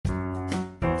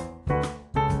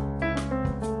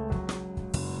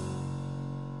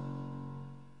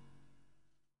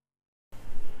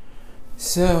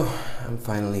So, I'm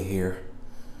finally here.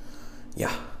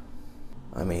 Yeah,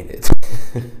 I made it.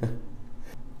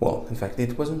 Well, in fact,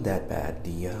 it wasn't that bad.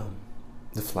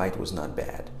 The flight was not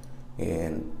bad,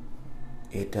 and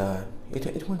it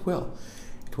went well.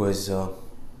 It was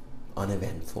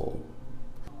uneventful.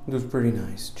 It was pretty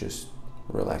nice, just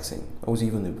relaxing. I was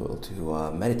even able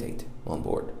to meditate on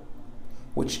board,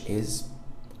 which is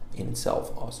in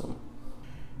itself awesome.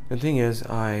 The thing is,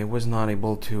 I was not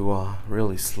able to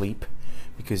really sleep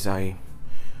because I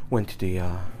went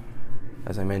to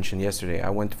as I mentioned yesterday,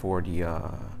 I went for the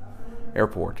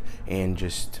airport and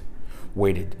just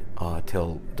waited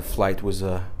till the flight was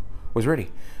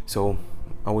ready. So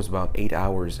I was about 8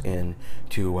 hours in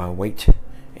to wait,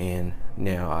 and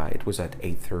now it was at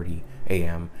 8:30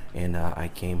 a.m. and I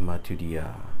came to the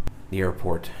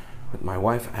airport with my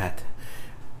wife at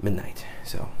midnight.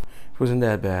 So it wasn't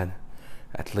that bad.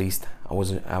 At least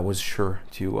I was sure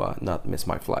to not miss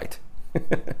my flight.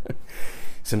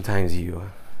 Sometimes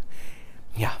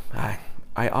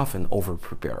I often over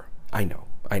prepare. I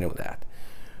know that,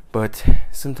 but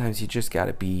sometimes you just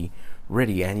gotta be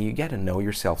ready, and you gotta know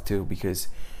yourself too, because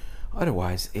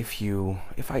otherwise, if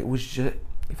I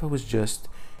was just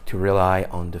to rely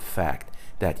on the fact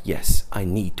that yes, I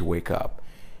need to wake up,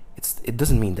 it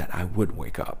doesn't mean that I would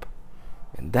wake up,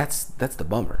 and that's the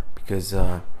bummer, because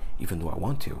even though I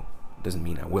want to, it doesn't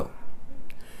mean I will.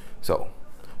 So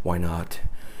why not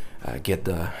get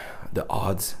the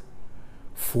odds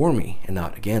for me and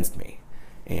not against me,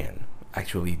 and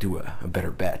actually do a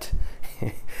better bet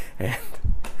and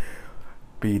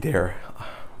be there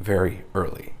very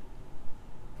early.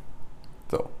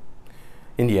 So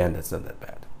in the end, that's not that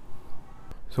bad.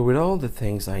 So with all the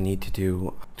things I need to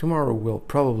do, tomorrow will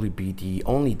probably be the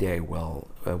only day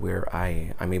where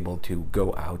I'm able to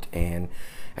go out and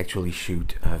actually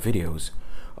shoot videos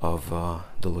of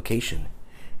the location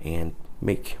and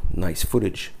make nice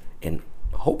footage, and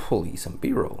hopefully some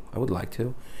b-roll. I would like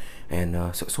to.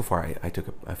 And so far I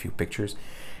took a few pictures,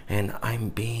 and I'm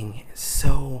being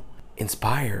so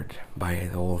inspired by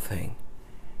the whole thing.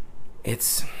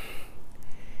 It's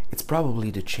probably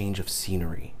the change of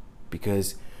scenery,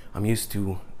 because I'm used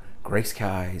to gray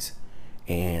skies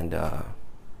and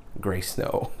gray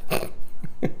snow.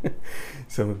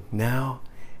 So now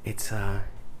it's a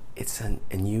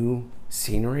new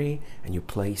scenery, a new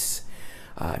place.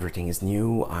 Everything is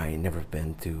new. I never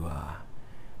been to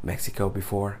Mexico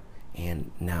before,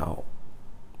 and now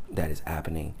that is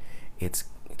happening. It's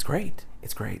great.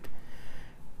 It's great,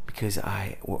 because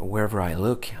wherever I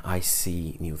look, I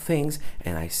see new things,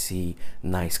 and I see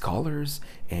nice colors,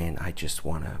 and I just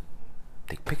want to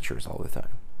take pictures all the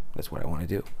time. That's what I want to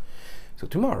do. So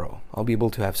tomorrow I'll be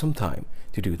able to have some time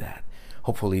to do that.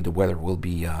 Hopefully the weather will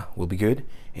be good,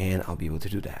 and I'll be able to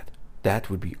do that.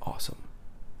 That would be awesome.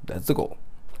 That's the goal.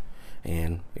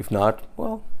 And if not,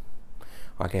 well,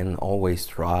 I can always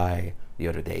try the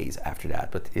other days after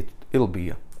that, but it'll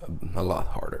be a lot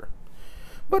harder.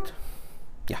 But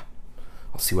yeah,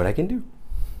 I'll see what I can do.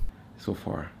 So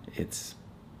far, it's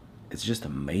just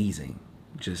amazing.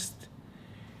 Just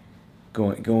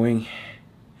going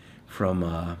from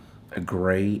a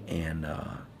gray and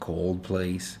cold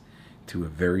place to a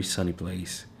very sunny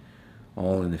place,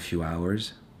 all in a few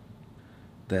hours.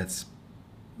 That's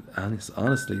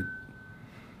honestly,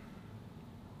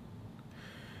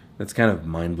 that's kind of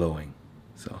mind-blowing.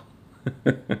 So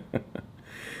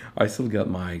I still got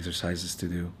my exercises to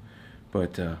do,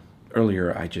 but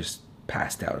earlier I just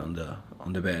passed out on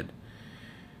the bed.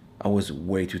 I was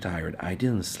way too tired. I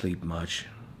didn't sleep much.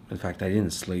 In fact, I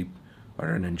didn't sleep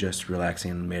other than just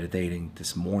relaxing and meditating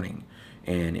this morning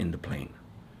and in the plane.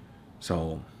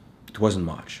 So it wasn't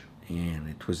much, and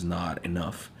it was not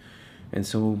enough. And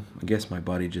so I guess my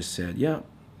body just said, yeah,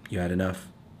 you had enough.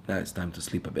 Now it's time to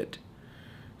sleep a bit.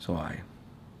 So I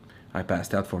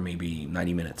passed out for maybe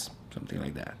 90 minutes, something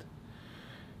like that.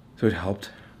 So it helped,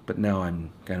 but now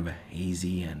I'm kind of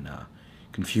hazy and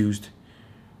confused.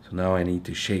 So now I need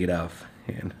to shake it off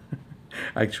and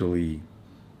actually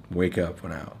wake up for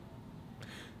now.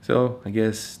 So I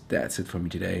guess that's it for me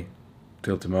today.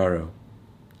 Till tomorrow.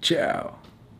 Ciao.